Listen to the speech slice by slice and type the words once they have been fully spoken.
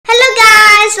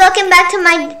welcome back to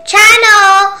my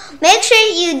channel. Make sure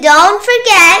you don't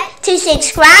forget to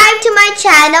subscribe to my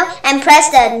channel and press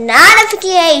the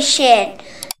notification.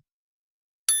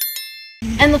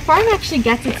 And the farm actually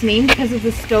gets its name because of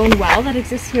the stone well that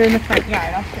exists here in the front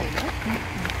yard. I'll show you.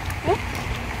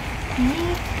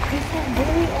 It's a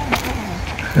very old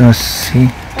well. Let's see.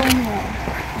 Stonewell.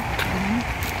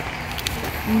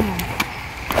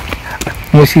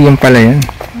 Museum pala yan.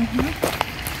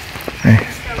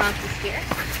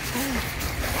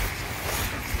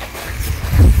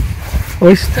 So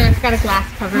it's got a glass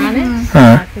cover on it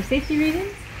for safety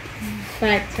reasons.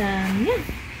 But yeah.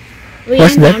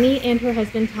 Leanne Downey and her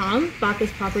husband Tom bought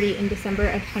this property in December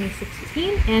of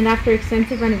 2016, and after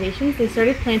extensive renovations, they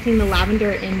started planting the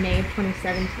lavender in May of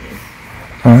 2017.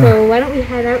 So why don't we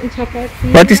head out and check out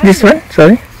the What is this one?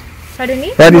 Sorry? Pardon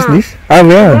me? What is this? Ah,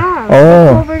 well.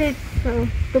 Oh. Covered it so,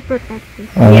 to protect it.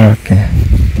 Oh, yes. Okay.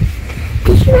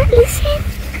 Did you not listen?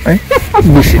 Ay,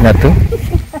 busy na to.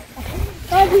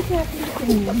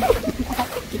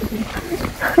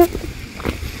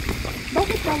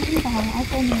 Bakit lang iba?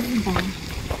 Ako na iba.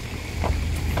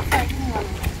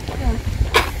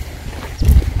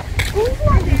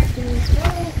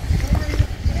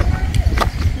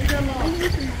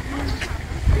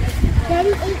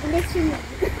 Daddy ate listen.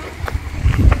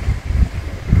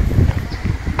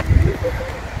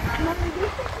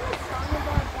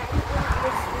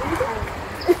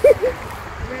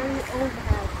 Very old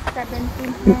house,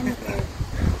 1700.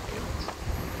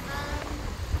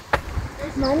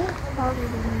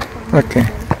 Okay.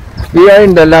 We are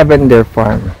in the lavender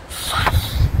farm.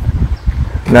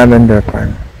 Lavender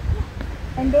farm.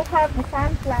 And they have the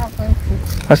sunflowers.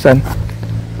 Asan?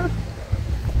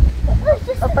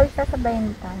 O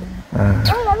pagsasabayin tayo.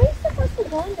 Oh, are we supposed to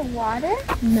go in the water?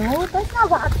 No, that's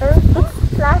not water.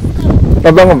 It's plastic.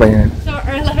 Pabango ba yan? So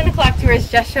our 11 o'clock tour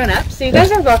has just shown up. So you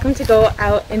guys are welcome to go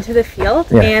out into the field.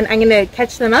 And I'm going to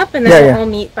catch them up and then we'll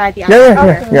meet by the hour.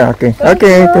 Yeah, okay.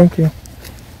 Okay, thank you.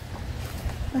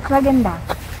 Mas maganda.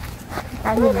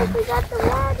 Look, we got the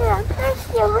water. I'm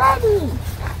thirsty already.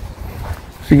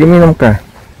 Sige, minom ka.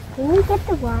 Can we get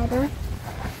the water?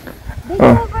 They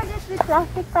cover this with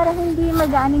plastic para hindi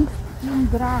maganing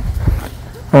yung grass.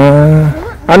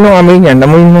 Ano amoy niyan?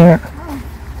 Amoy mo nga.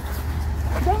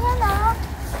 Ganyan na.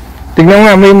 Tignan mo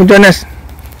nga, amoy mo, Jonas.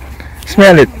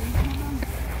 Smell it.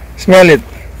 Smell it.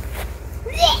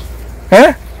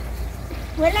 Ha?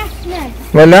 Wala smell.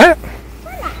 Wala?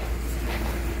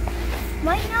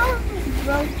 My nose is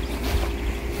broken.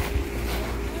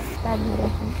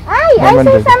 Ay! I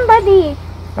see somebody!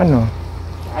 Ano?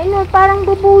 I know, parang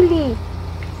bubuli.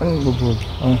 Ano bubog?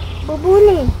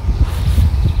 Bubuli.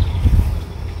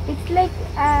 It's like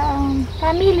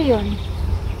chameleon.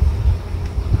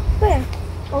 Where?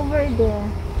 Over there.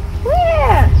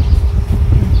 Where?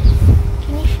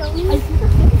 Can you show me? Ay,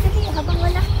 habang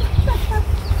wala.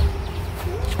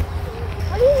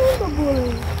 What do you mean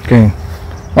bubuli? Okay.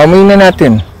 Amoy na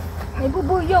natin. May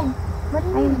bubuyog.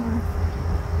 Ayun.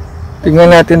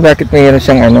 Tingnan natin bakit mayroon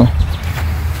siyang ano.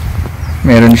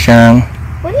 Meron siyang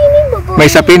What do you mean bubuli? may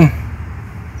sapin.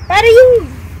 Para yung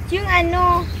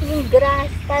ano, yung grass,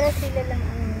 para sila lang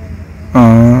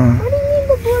ang What do you mean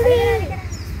bubuli?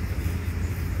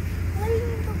 What do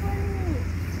you mean bubuli?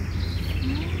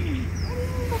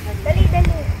 Dali,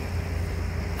 dali.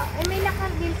 Ay, may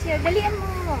naka-wheelchair. Dalian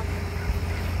mo.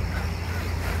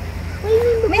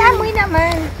 May amoy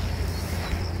naman.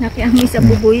 Nakiamoy sa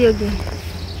bubuyog eh.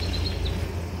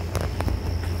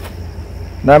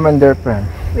 Lavender farm.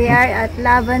 We are at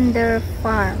Lavender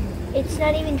Farm. It's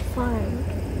not even farm.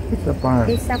 It's a farm.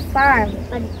 It's a farm.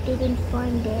 But they didn't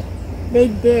farm it. They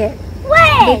did.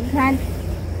 When? They plant.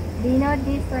 Do you know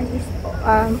this one is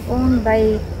owned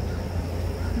by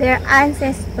their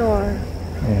ancestor?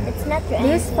 Yeah. It's not your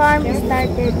This farm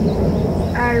started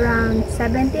around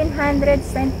 1700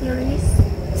 century.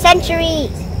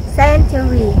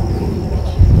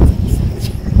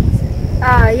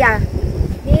 Yeah.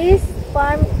 This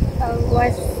farm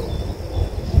was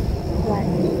what?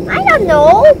 I don't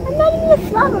know. I'm not even a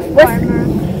flower farmer.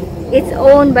 It's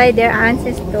owned by their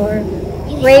ancestor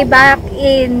way back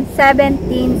in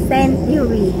 17th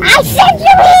century.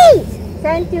 Centuries!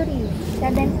 17th.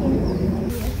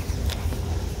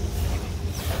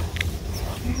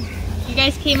 You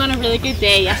guys came on a really good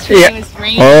day. Yesterday it was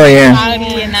rainy,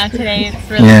 cloudy, and now today it's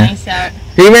really nice out.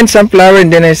 He went sunflower and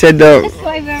then I said,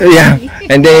 yeah,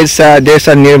 and then it's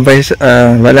there's a nearby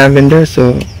lavender,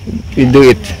 so we do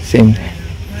it same.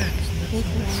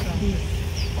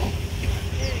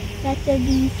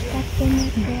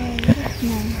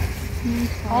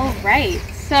 All right,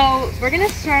 so we're gonna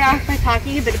start off by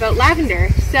talking a bit about lavender.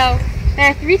 So There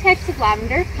are 3 types of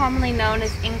lavender, commonly known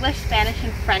as English, Spanish,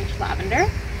 and French lavender.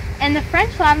 And the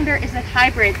French lavender is a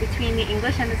hybrid between the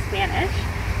English and the Spanish.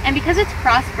 And because it's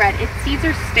crossbred, its seeds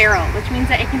are sterile, which means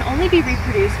that it can only be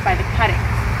reproduced by the cuttings.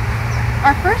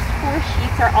 Our first 4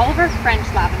 sheets are all of our French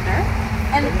lavender,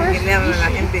 and the first 3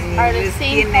 sheets are the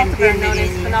same cultivar known as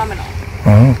Phenomenal.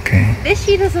 Oh, okay. This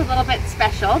sheet is a little bit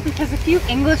special because a few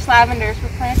English lavenders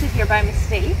were planted here by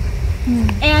mistake.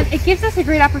 And it gives us a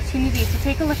great opportunity to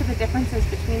take a look at the differences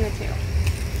between the two.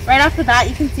 Right off the bat,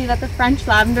 you can see that the French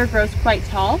lavender grows quite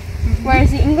tall,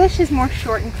 whereas the English is more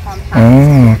short and compact.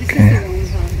 Oh, okay.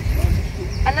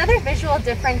 Another visual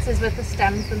difference is with the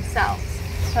stems themselves.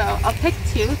 So I'll pick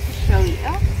 2 to show you.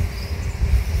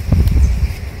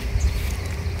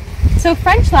 So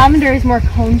French lavender is more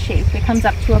cone-shaped. It comes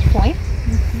up to a point,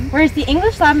 whereas the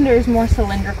English lavender is more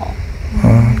cylindrical.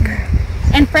 Oh, okay.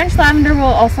 And French lavender will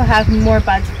also have more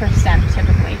buds per stem,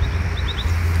 typically.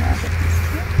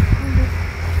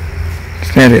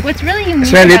 Smell it. What's really unique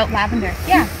Smell about it. lavender?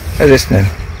 Yeah. How's it smell?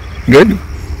 Good?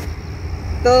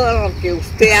 Todo lo que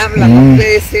usted habla no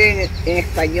puede ser en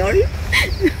español.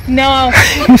 No,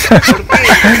 ¿Por qué?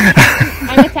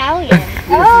 I'm Italian.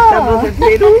 Estamos en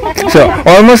Perú. So,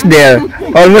 almost there.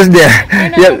 Almost there.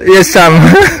 Yes, some. Oh,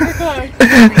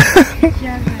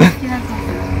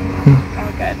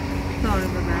 good.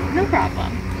 No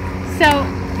problem. So,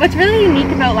 what's really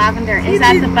unique about lavender is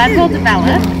that the bud will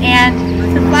develop and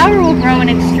the flower will grow and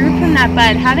extrude from that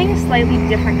bud, having a slightly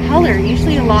different color,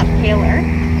 usually a lot paler.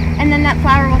 And then that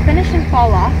flower will finish and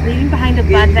fall off, leaving behind a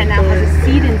bud that now has a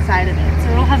seed inside of it. So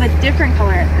it'll have a different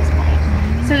color at this point.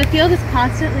 So the field is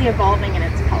constantly evolving in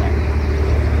its color.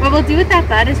 What we'll do with that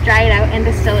bud is dry it out and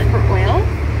distill it for oil.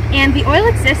 And the oil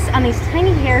exists on these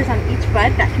tiny hairs on each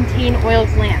bud that contain oil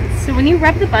glands. So when you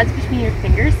rub the buds between your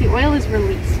fingers, the oil is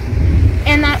released.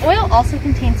 And that oil also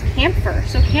contains camphor.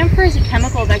 So camphor is a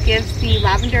chemical that gives the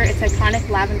lavender its iconic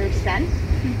lavender scent.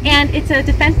 And it's a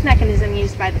defense mechanism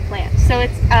used by the plant. So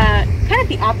it's kind of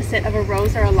the opposite of a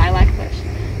rose or a lilac bush.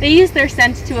 They use their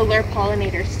scent to allure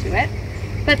pollinators to it.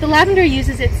 But the lavender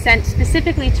uses its scent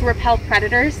specifically to repel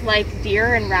predators like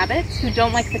deer and rabbits who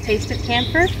don't like the taste of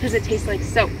camphor because it tastes like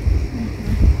soap.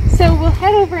 So we'll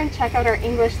head over and check out our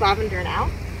English lavender now.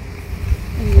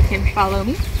 And you can follow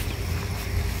me.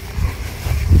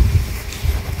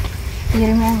 You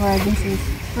remember this is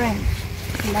French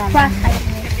lavender.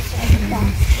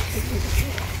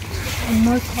 And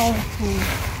more colorful.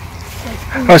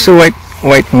 Oh, so white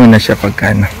muna siya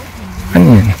pagkano.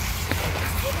 Ano yun?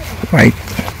 White.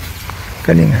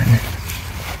 Kalingan.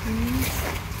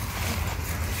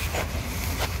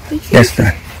 Yes,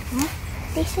 done.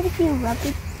 They said if you rub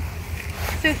it.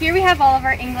 So here we have all of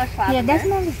our English lavender. Yeah, that's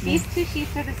not These 2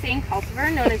 sheets are the same cultivar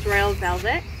known as Royal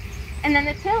Velvet. And then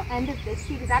the tail end of this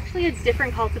sheet is actually a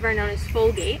different cultivar known as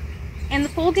Folgate. And the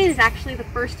Folgate is actually the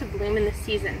first to bloom in the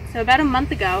season. So about a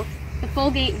month ago, the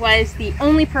Folgate was the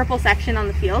only purple section on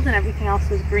the field and everything else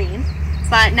was green.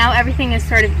 But now everything is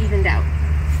sort of evened out.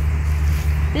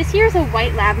 This here is a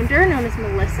white lavender known as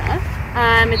Melissa.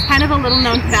 It's kind of a little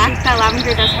known fact that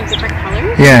lavender does have different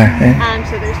colors. Yeah.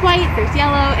 So there's white, there's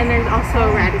yellow, and there's also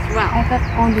red as well. I thought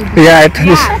only Yeah, I thought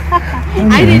Yeah,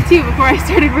 I did too before I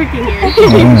started working here.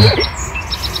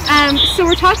 So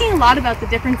we're talking a lot about the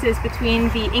differences between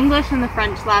the English and the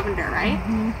French lavender, right?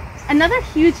 Another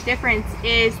huge difference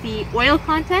is the oil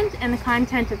content and the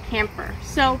content of camphor.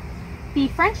 So the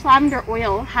French lavender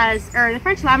oil the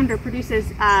French lavender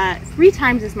produces 3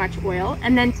 times as much oil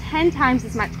and then 10 times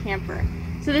as much camphor.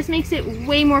 So this makes it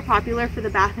way more popular for the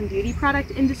bath and beauty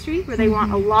product industry where they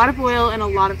want a lot of oil and a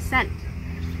lot of scent.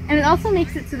 And it also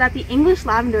makes it so that the English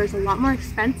lavender is a lot more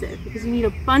expensive because you need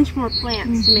a bunch more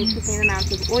plants to make the same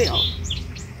amount of oil.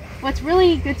 What's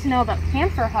really good to know about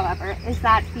camphor, however, is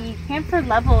that the camphor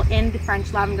level in the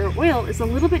French lavender oil is a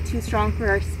little bit too strong for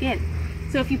our skin.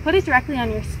 So if you put it directly on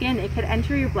your skin, it could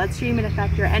enter your bloodstream and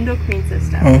affect your endocrine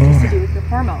system, which is to do with your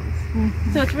hormones.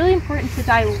 So it's really important to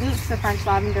dilute the French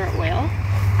lavender oil.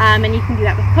 And you can do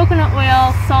that with coconut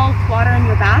oil, salt, water in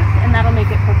your bath, and that'll make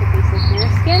it perfectly safe for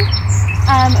your skin.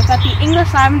 But the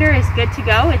English lavender is good to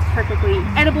go. It's perfectly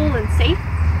edible and safe.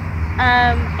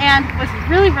 And what's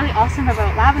really, really awesome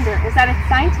about lavender is that it's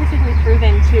scientifically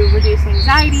proven to reduce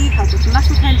anxiety, help with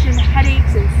muscle tension,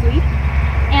 headaches, and sleep.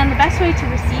 And the best way to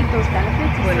receive those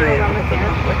benefits is through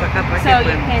aromatherapy. So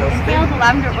you can inhale the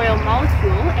lavender oil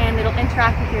molecule and it'll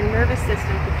interact with your nervous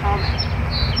system to calm it.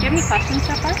 Do you have any questions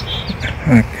so far?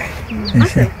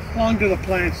 Okay. How long do the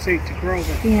plants take to grow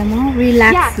them? Yeah, more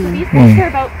Yeah, so relaxing. these plants are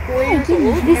about 4 years old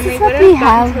This and they is would what we have gotten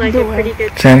have to like a doing. pretty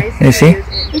good Sam, size. you 4 see? years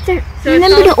in.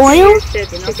 Remember the oil? So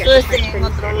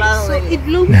it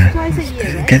blooms twice a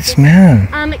year, right? Can smell.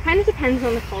 It kind of depends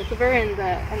on the cultivar and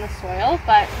the soil,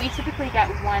 but we typically get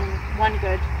one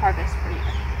good harvest per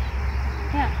year.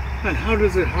 Yeah. And how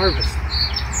does it harvest?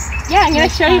 Yeah, I'm going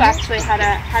to show you actually how to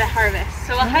harvest.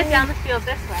 So we'll head down the field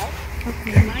this way.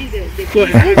 Go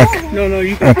ahead. Okay. No,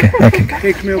 you can. Okay, okay. It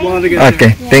takes me a while to get there.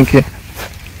 Okay, thank you.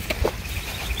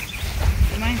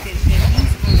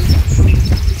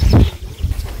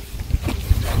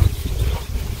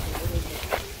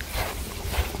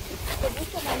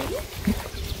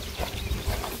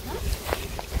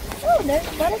 Oh, there's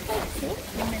butterflies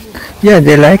too. Yeah,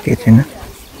 they like it, you know.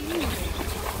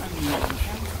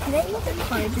 They look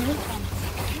harder.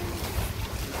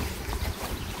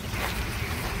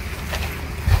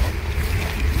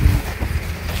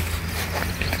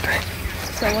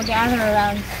 So we'll gather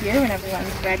around here when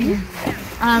everyone's ready.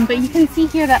 But you can see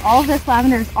here that all of this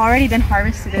lavender has already been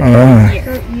harvested in the year.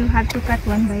 So you have to cut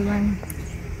one by one.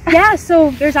 Yeah,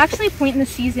 so there's actually a point in the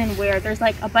season where there's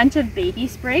like a bunch of baby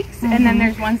sprigs and then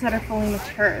there's ones that are fully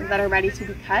mature that are ready to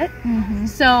be cut.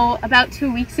 So about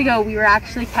 2 weeks ago we were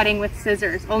actually cutting with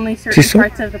scissors, only certain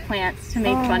parts of the plants to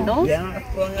make bundles.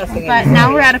 But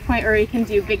now we're at a point where we can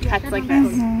do big cuts like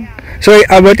this. So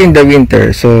how about in the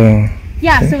winter? So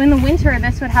Yeah, so in the winter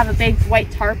this would have a big white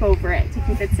tarp over it to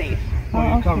keep it safe.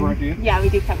 Oh, you cover it, do you? Yeah, we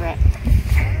do cover it.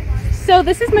 So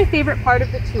this is my favorite part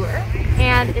of the tour,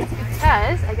 and it's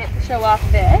because I get to show off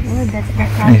this. Oh, that's the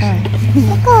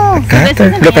So this is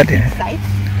an look at antique it. site.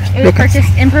 It was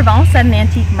purchased in Provence at an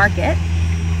antique market.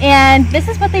 And this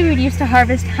is what they would use to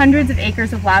harvest hundreds of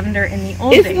acres of lavender in the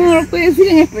old days.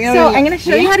 So I'm going to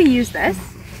show you how to use this.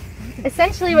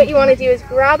 Essentially what you want to do is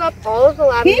grab up all of the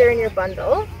lavender in your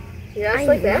bundle, just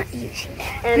like this,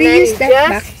 and then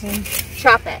just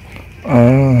chop it.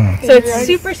 oh, So it's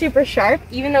super, super sharp,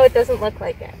 even though it doesn't look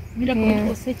like it.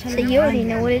 So you already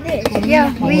know what it is.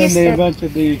 Yeah, we used to. They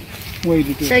invented the way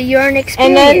to do So it. you're an And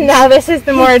experience. then now this is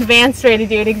the more advanced way to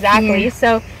do it exactly.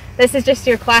 So this is just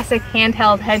your classic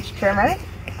handheld hedge trimmer.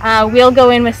 We'll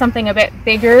go in with something a bit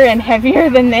bigger and heavier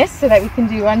than this so that we can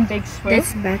do one big swoop.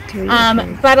 That's battery.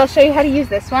 But I'll show you how to use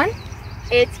this one.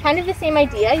 It's kind of the same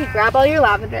idea. You grab all your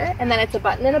lavender and then it's a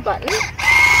button and a button.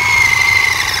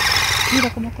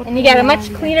 And you get a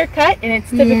much cleaner cut and it's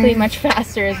typically much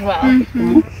faster as well.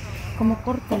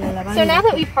 So now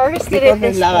that we've harvested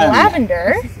this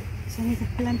lavender,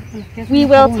 we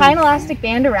will tie an elastic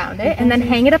band around it and then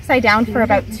hang it upside down for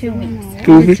about 2 weeks.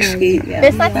 2 weeks.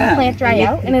 This lets the plant dry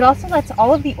out and it also lets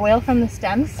all of the oil from the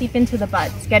stems seep into the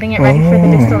buds, getting it ready for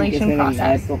the distillation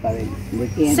process.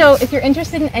 So if you're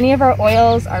interested in any of our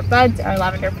oils, our buds, our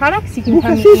lavender products, you can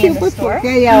come meet me in the store.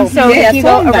 So if you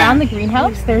go around the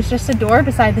greenhouse, there's just a door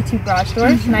beside the 2 garage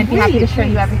doors and I'd be happy to show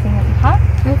you everything that we have.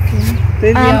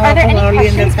 Are there any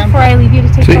questions before I leave you to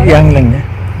take So photos? young lang na.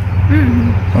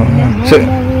 So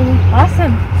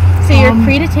Awesome. So you're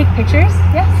free to take pictures?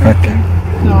 Yes. okay.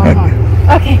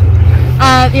 Okay.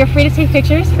 You're free to take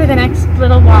pictures for the next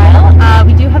little while.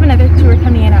 We do have another tour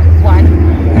coming in at 1.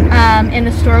 And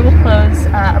the store will close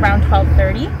around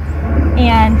 12:30.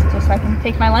 And just so I can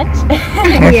take my lunch.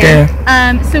 Okay.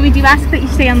 So we do ask that you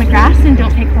stay on the grass and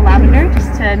don't pick the lavender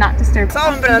just to not disturb.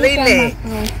 Sombra, dile.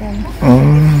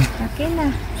 Oh, Okay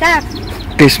na. Stop.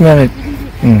 okay, smell it.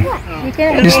 You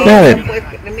can. You smell it.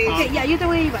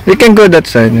 We can go that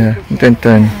side, yeah.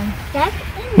 Turn.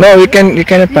 No, you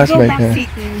cannot pass by here.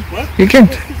 You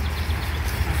can't.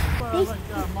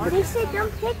 They said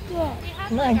don't pick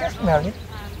it. No, I just smell it.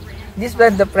 This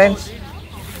bad the French.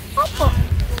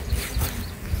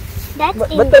 That's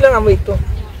Ba't lang amoy ito?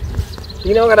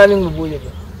 Hindi naman karaming bubuyog.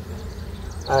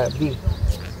 B.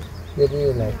 Maybe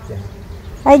you like that.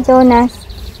 Hi, Jonas.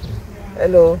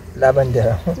 Hello,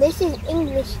 lavender. This is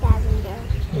English lavender.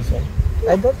 Listen,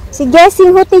 I don't Sige,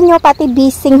 singhutin nyo, pati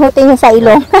bis, singhutin nyo sa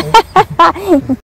ilong.